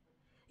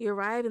 You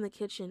arrive in the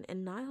kitchen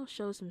and Niall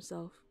shows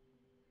himself.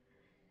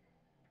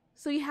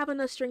 So you have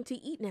enough strength to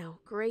eat now.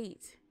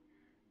 Great.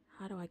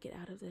 How do I get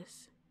out of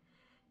this?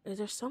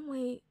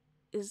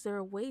 Is there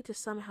a way to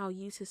somehow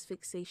use his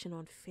fixation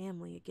on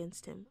family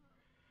against him?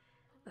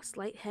 A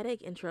slight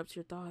headache interrupts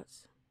your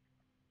thoughts.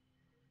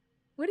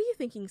 What are you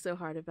thinking so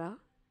hard about?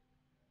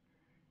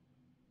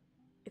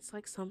 It's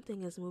like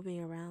something is moving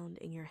around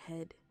in your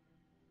head.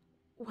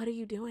 What are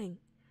you doing?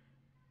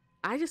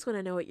 I just want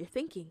to know what you're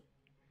thinking.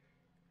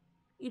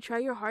 You try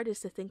your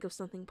hardest to think of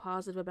something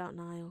positive about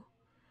Niall.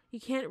 You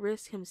can't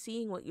risk him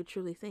seeing what you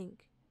truly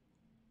think.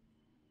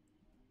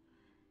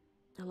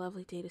 A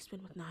lovely day to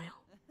spend with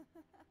Niall.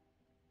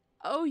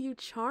 Oh, you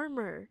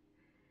charmer.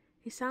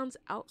 He sounds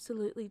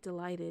absolutely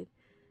delighted.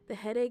 The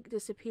headache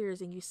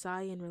disappears and you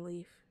sigh in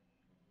relief.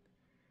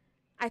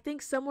 I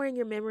think somewhere in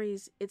your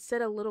memories it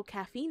said a little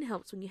caffeine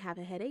helps when you have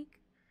a headache.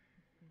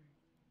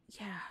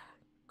 Yeah,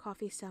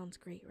 coffee sounds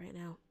great right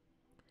now.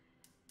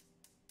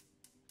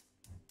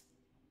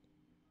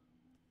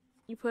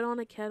 You put on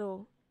a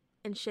kettle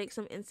and shake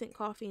some instant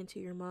coffee into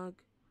your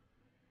mug.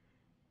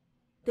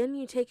 Then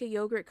you take a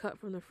yogurt cup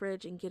from the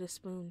fridge and get a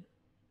spoon.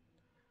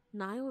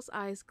 Niall's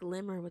eyes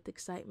glimmer with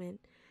excitement,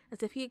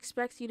 as if he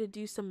expects you to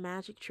do some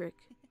magic trick.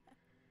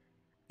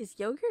 Is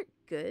yogurt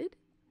good?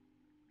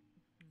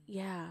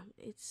 Yeah,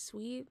 it's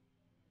sweet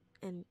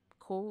and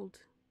cold,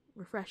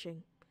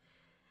 refreshing.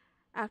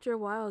 After a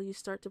while, you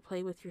start to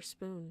play with your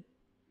spoon.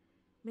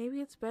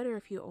 Maybe it's better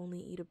if you only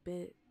eat a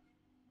bit.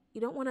 You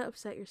don't want to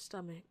upset your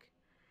stomach.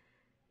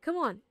 Come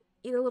on,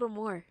 eat a little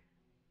more.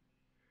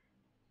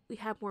 We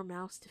have more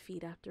mouths to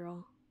feed after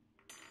all.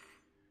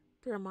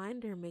 The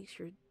reminder makes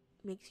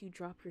you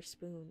drop your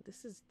spoon.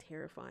 This is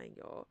terrifying,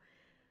 y'all.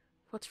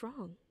 What's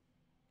wrong?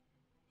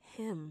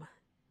 Him.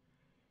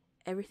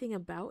 Everything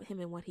about him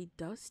and what he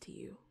does to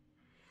you.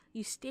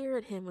 You stare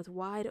at him with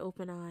wide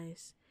open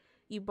eyes.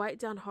 You bite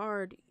down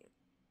hard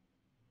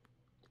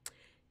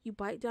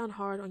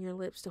on your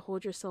lips to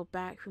hold yourself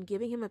back from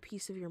giving him a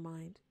piece of your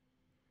mind.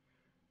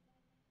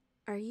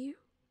 Are you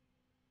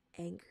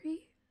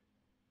angry?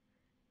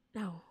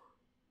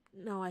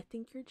 No, I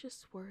think you're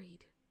just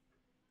worried.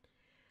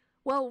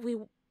 Well, we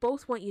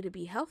both want you to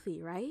be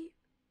healthy, right?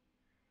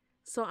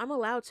 So I'm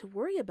allowed to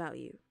worry about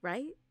you,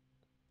 right?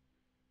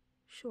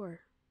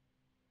 Sure.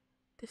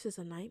 This is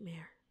a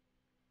nightmare.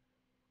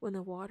 When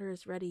the water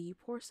is ready, you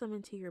pour some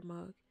into your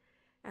mug.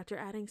 After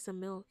adding some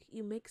milk,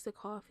 you mix the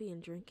coffee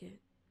and drink it.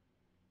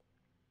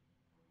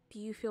 Do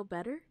you feel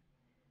better?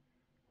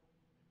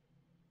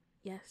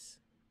 Yes.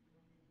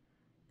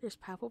 There's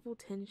palpable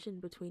tension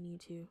between you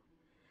two.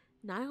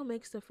 Niall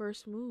makes the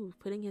first move,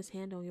 putting his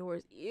hand on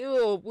yours.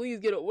 Ew, please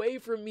get away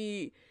from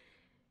me.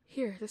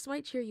 Here, this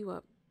might cheer you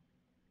up.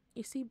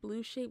 You see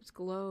blue shapes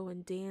glow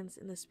and dance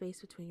in the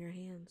space between your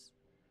hands.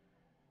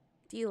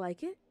 Do you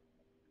like it?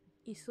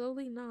 You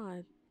slowly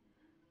nod.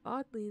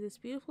 Oddly, this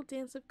beautiful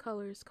dance of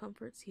colors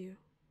comforts you.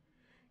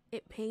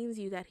 It pains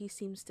you that he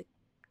seems to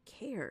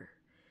care,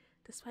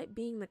 despite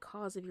being the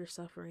cause of your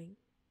suffering.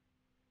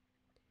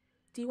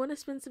 Do you want to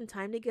spend some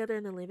time together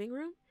in the living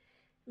room?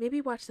 Maybe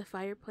watch the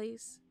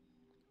fireplace?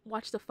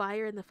 Watch the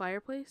fire in the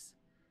fireplace?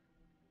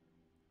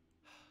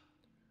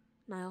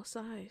 Niall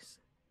sighs.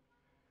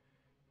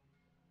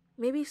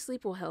 Maybe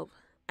sleep will help.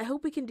 I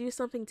hope we can do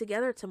something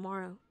together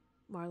tomorrow,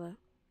 Marla.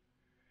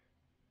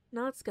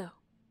 Now let's go.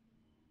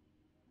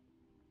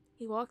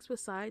 He walks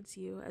beside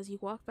you as you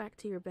walk back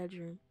to your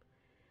bedroom.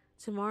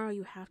 Tomorrow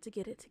you have to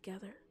get it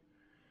together,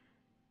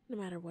 no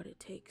matter what it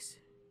takes.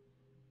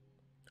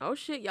 Oh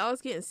shit, y'all,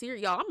 it's getting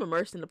serious. Y'all, I'm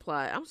immersed in the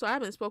plot. I'm sorry I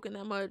haven't spoken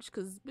that much,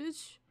 cause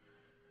bitch.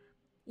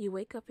 You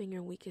wake up in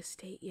your weakest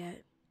state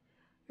yet.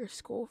 Your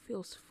skull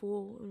feels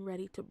full and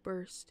ready to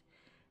burst.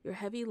 Your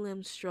heavy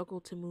limbs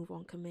struggle to move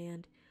on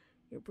command.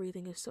 Your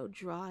breathing is so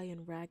dry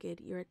and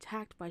ragged, you're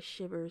attacked by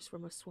shivers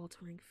from a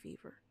sweltering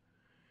fever.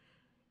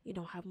 You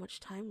don't have much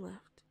time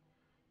left.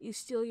 You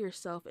steel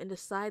yourself and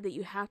decide that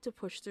you have to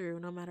push through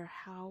no matter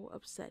how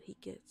upset he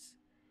gets.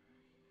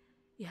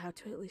 You have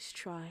to at least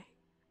try.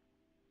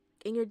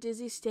 In your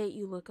dizzy state,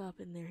 you look up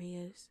and there he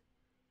is.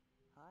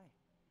 Hi.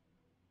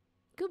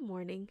 Good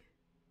morning.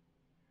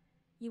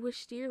 You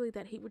wish dearly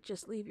that he would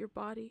just leave your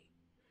body.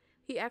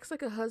 He acts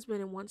like a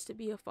husband and wants to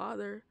be a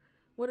father.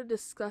 What a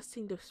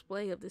disgusting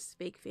display of this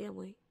fake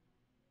family.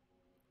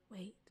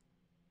 Wait.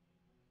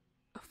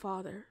 A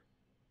father.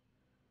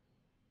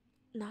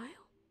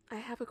 Niall, I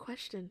have a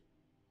question.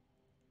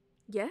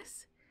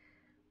 Yes?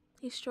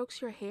 He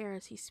strokes your hair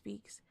as he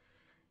speaks.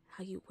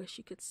 How you wish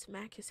you could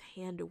smack his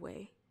hand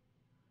away.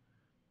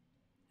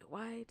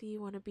 Why do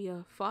you want to be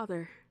a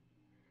father?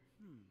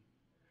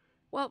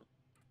 Well,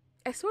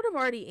 I sort of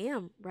already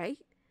am, right?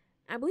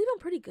 I believe I'm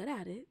pretty good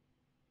at it.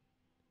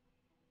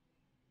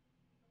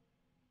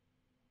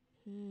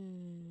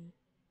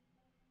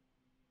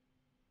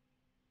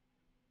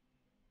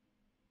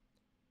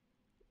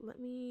 Let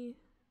me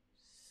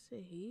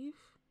save.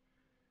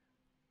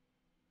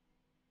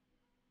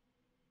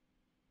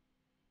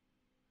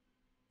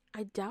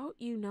 I doubt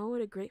you know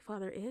what a great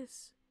father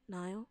is,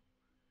 Niall.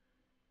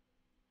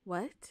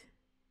 What?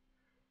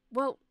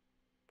 Well,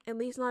 at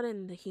least not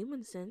in the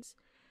human sense.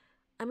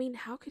 I mean,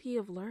 how could he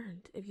have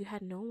learned if you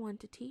had no one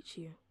to teach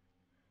you?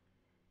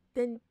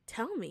 Then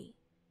tell me.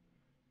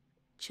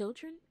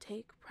 Children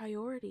take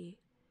priority.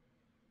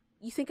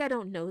 You think I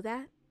don't know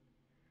that?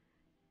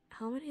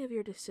 How many of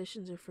your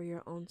decisions are for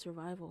your own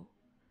survival?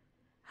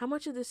 How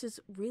much of this is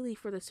really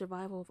for the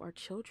survival of our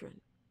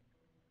children?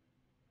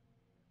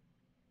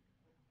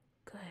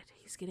 Good,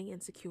 he's getting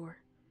insecure.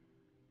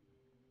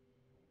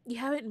 You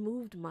haven't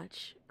moved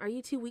much. Are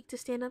you too weak to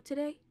stand up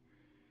today?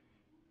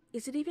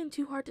 Is it even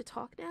too hard to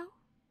talk now?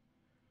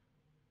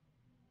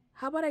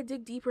 How about I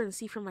dig deeper and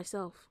see for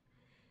myself?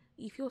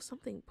 You feel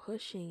something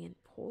pushing and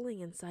pulling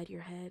inside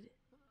your head.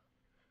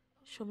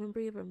 Show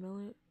memory of a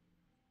million.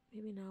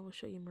 Maybe now will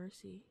show you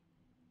mercy.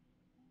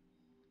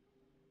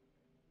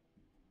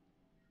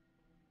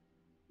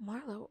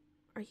 Marlo,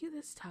 are you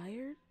this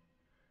tired?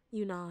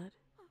 You nod.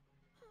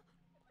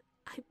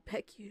 I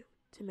beg you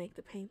to make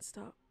the pain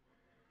stop.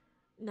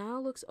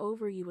 Niall looks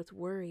over you with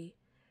worry,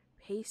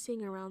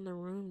 pacing around the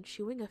room,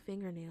 chewing a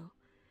fingernail.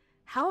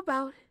 How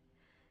about...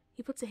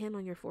 He puts a hand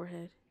on your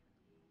forehead.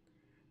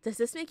 Does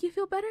this make you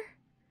feel better?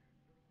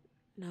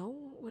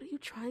 No, what are you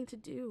trying to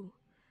do?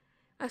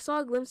 I saw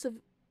a glimpse of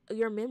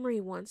your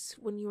memory once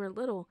when you were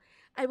little.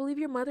 I believe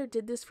your mother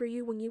did this for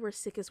you when you were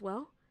sick as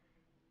well.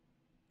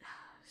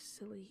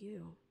 Silly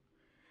you.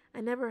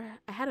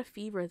 I had a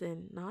fever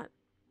then, not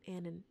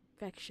an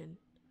infection.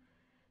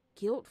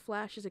 Guilt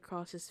flashes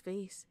across his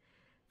face,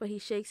 but he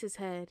shakes his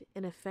head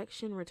and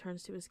affection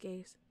returns to his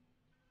gaze.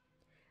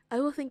 I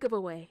will think of a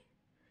way.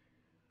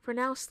 For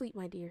now, sleep,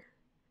 my dear.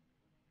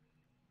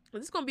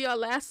 Is this gonna be our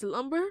last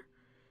slumber?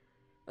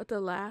 With the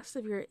last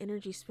of your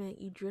energy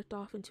spent, you drift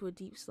off into a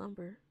deep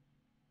slumber.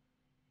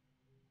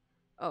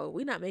 Oh,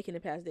 we're not making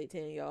it past day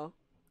 10, y'all.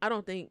 I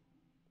don't think.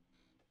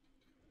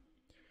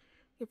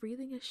 Your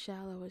breathing is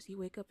shallow as you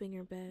wake up in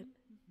your bed.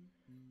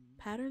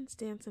 Patterns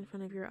dance in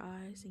front of your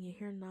eyes and you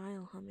hear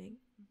Niall humming.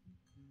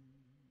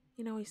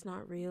 You know he's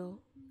not real,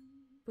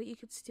 but you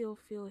could still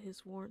feel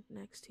his warmth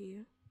next to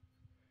you.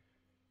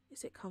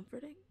 Is it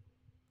comforting?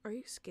 Are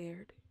you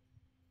scared?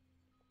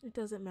 It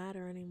doesn't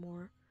matter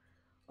anymore.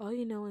 All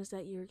you know is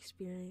that you're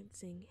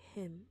experiencing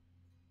him.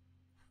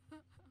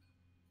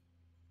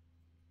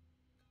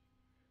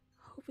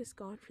 Hope is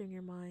gone from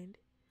your mind.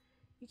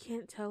 You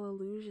can't tell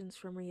illusions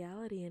from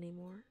reality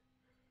anymore.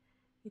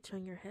 You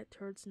turn your head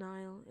towards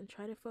Niall and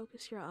try to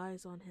focus your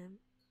eyes on him.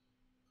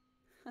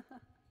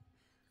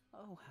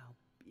 Oh, how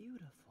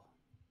beautiful.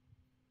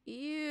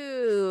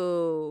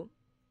 Ew.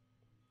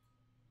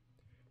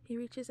 He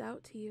reaches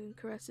out to you and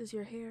caresses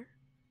your hair.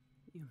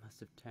 You must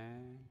have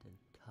turned and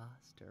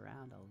tossed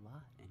around a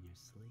lot in your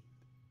sleep.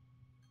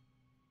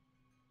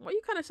 Well,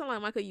 you kind of sound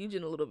like Michael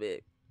Eugene a little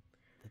bit.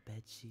 The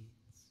bed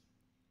sheets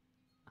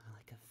are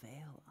like a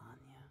veil on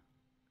you.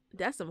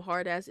 That's some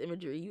hard-ass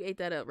imagery. You ate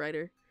that up,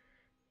 writer.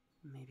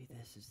 Maybe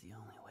this is the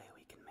only way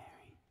we can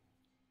marry.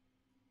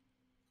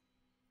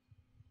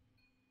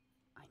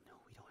 I know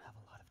we don't have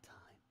a lot of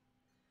time.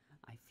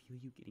 I feel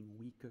you getting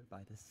weaker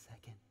by the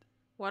second.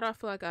 Why do I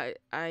feel like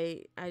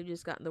I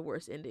just gotten the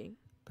worst ending?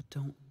 But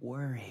don't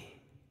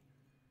worry.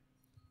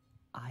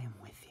 I am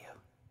with you.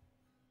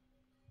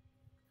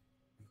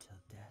 Until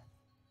death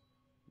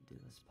do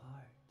us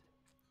part.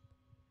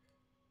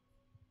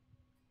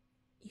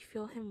 You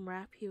feel him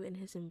wrap you in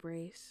his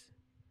embrace.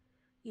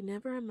 You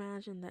never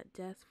imagined that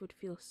death would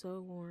feel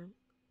so warm.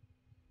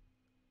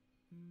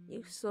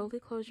 You slowly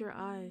close your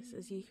eyes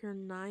as you hear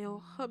Niall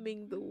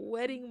humming the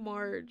wedding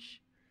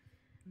march.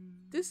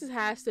 This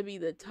has to be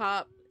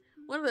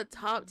one of the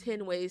top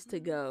 10 ways to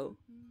go.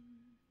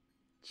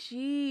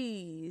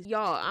 Jeez,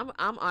 y'all,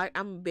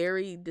 I'm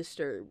very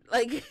disturbed.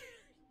 Like,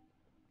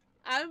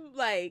 I'm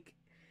like,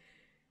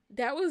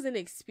 that was an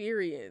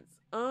experience.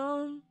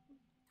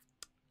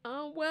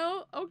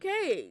 Well,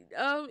 okay.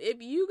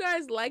 If you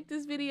guys like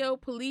this video,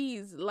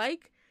 please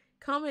like,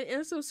 comment,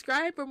 and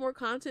subscribe for more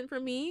content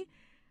from me.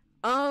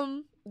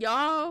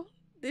 Y'all,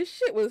 this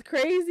shit was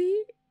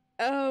crazy.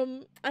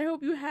 I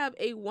hope you have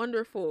a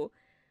wonderful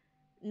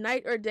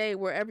night or day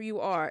wherever you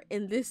are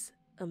in this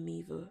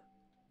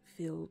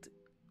Amoeba-filled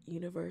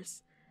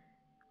universe.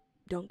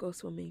 Don't go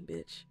swimming,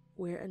 bitch.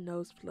 Wear a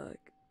nose plug,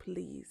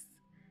 please.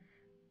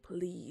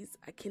 Please,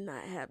 I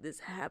cannot have this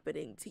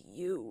happening to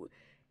you.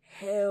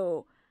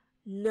 Hell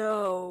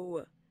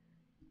no.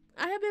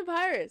 I have been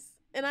Pyrus,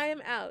 and I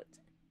am out.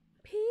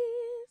 Peace.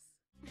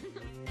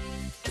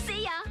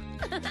 See ya.